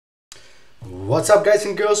What's up, guys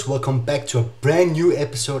and girls? Welcome back to a brand new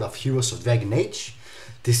episode of Heroes of Dragon Age.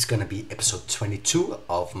 This is gonna be episode 22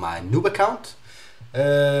 of my noob account.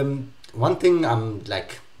 One thing I'm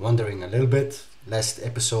wondering a little bit. Last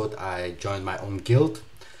episode I joined my own guild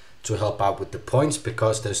to help out with the points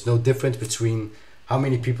because there's no difference between how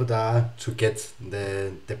many people there are to get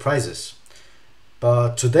the prizes.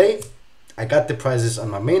 But today I got the prizes on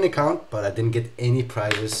my main account, but I didn't get any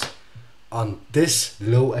prizes on this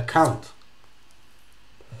low account.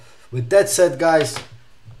 With that said, guys,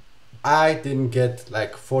 I didn't get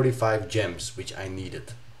like 45 gems, which I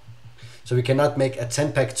needed. So we cannot make a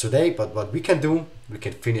 10 pack today, but what we can do, we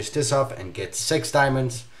can finish this off and get 6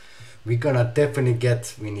 diamonds. We're gonna definitely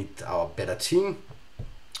we need our better team.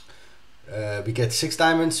 We get 6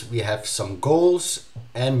 diamonds, we have some goals,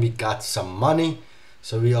 and we got some money.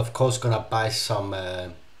 So we of course gonna buy some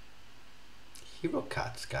hero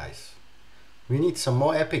cards, guys. We need some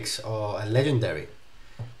more epics or a legendary.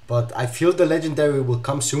 But I feel the legendary will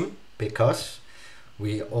come soon because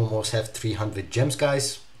we almost have 300 gems,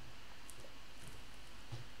 guys.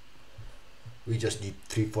 We just need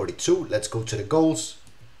 342. Let's go to the goals.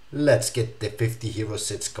 Let's get the 50 hero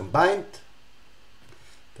sets combined.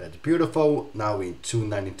 That's beautiful. Now we need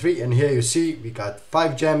 293, and here you see we got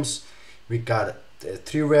 5 gems. We got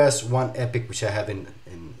 3 rares, 1 epic, which I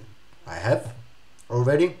have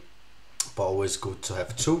already, but always good to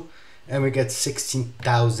have 2. And we get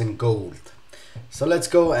 16,000 gold. So let's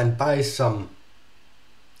go and buy some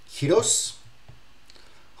heroes.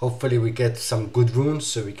 Hopefully we get some good runes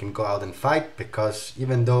so we can go out and fight, because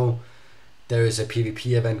even though there is a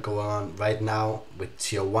PvP event going on right now with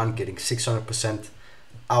tier 1 getting 600%,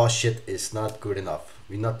 our shit is not good enough.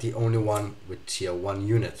 We're not the only one with tier 1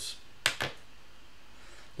 units.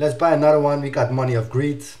 Let's buy another one. We got Money of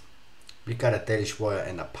Greed. We got a Delish Warrior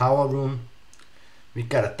and a Power Rune. We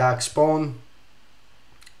got a Dark Spawn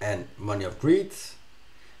and Money of Greed.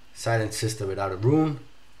 Silent Sister without a rune.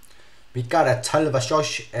 We got a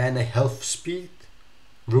Talvashosh and a Health Speed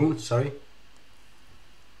rune, sorry.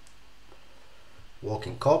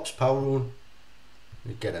 Walking Corpse, Power Rune.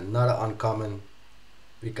 We get another uncommon.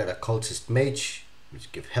 We got a Cultist Mage, which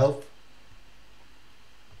give health.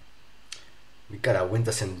 We got a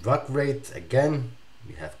Wintersen Rock Raid again.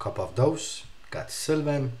 We have a couple of those. Got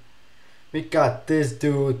Sylvan. We got this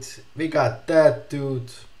dude, we got that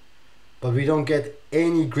dude, but we don't get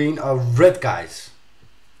any green or red, guys.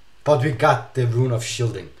 But we got the Rune of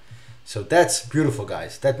Shielding. So that's beautiful,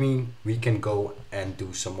 guys. That means we can go and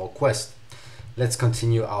do some more quests. Let's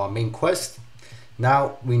continue our main quest.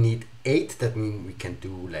 Now we need 8, that means we can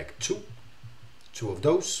do like 2 of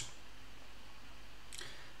those.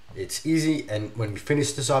 It's easy, and when we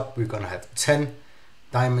finish this up, we're gonna have 10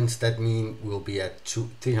 diamonds. That means we'll be at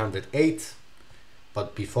 308.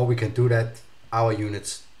 But before we can do that, our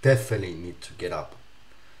units definitely need to get up,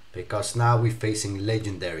 because now we're facing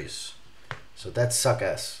legendaries. So that suck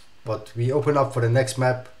ass. But we open up for the next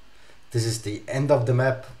map. This is the end of the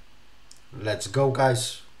map. Let's go,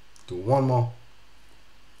 guys. Do one more.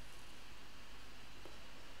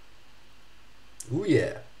 Ooh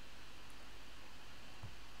yeah.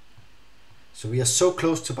 So we are so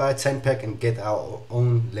close to buy a 10 pack and get our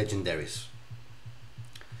own legendaries.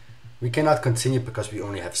 We cannot continue because we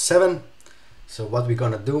only have 7. So what we're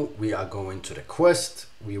gonna do, we are going to the quest.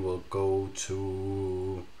 We will go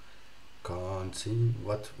to, can't see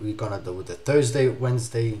what we're gonna do with the Thursday,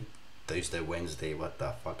 Wednesday, what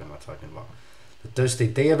the fuck am I talking about? The Thursday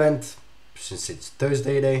day event, since it's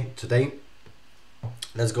Thursday day today.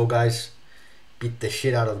 Let's go, guys. Beat the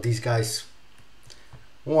shit out of these guys.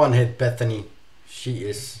 One hit Bethany, she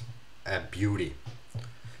is a beauty.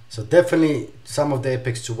 So definitely some of the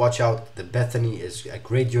epics to watch out. The Bethany is a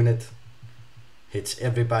great unit, hits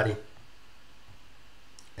everybody,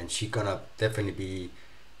 and she gonna definitely be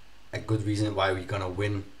a good reason why we're gonna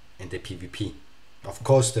win in the PvP. Of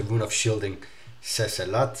course the Rune of Shielding says a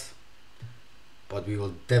lot, but we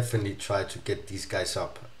will definitely try to get these guys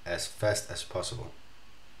up as fast as possible.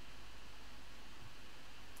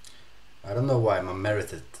 I don't know why my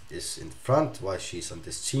Meredith is in front, why she's on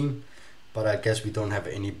this team, but I guess we don't have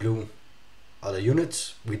any blue other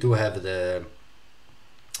units. We do have the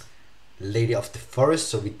Lady of the Forest,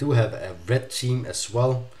 so we do have a red team as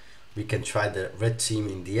well. We can try the red team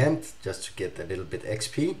in the end just to get a little bit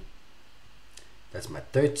XP. That's my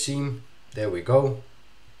 3rd team. There we go.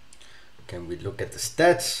 Can we look at the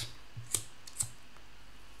stats?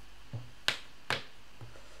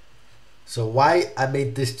 So why I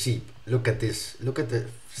made this cheap? Look at this. Look at the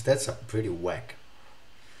stats, are pretty whack.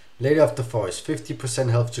 Lady of the Forest, 50%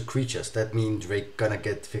 health to creatures. That means Drake gonna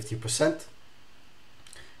get 50%.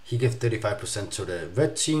 He gives 35% to the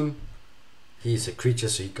red team. He's a creature,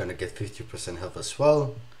 so he's gonna get 50% health as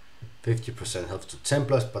well. 50% health to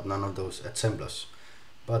Templars, but none of those are Templars.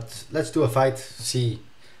 But let's do a fight, see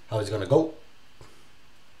how it's gonna go.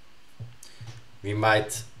 We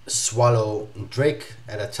might swallow Drake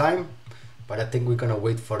at a time, but I think we're gonna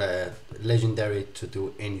wait for the legendary to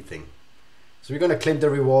do anything. So we're gonna claim the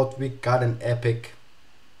reward. We got an epic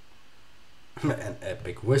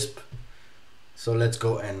wisp. So let's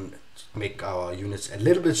go and make our units a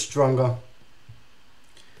little bit stronger.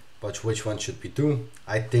 But which one should we do?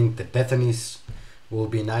 I think the Bethany's will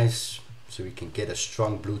be nice, so we can get a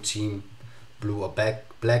strong blue team, blue or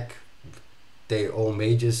black. They're all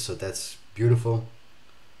mages, so that's beautiful.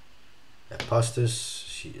 Apostles,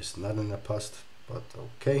 she is not an apost, but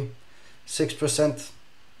okay. 6%.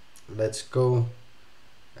 Let's go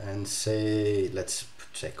and say, let's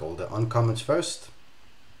check all the uncommons first.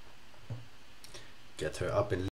 Get her up in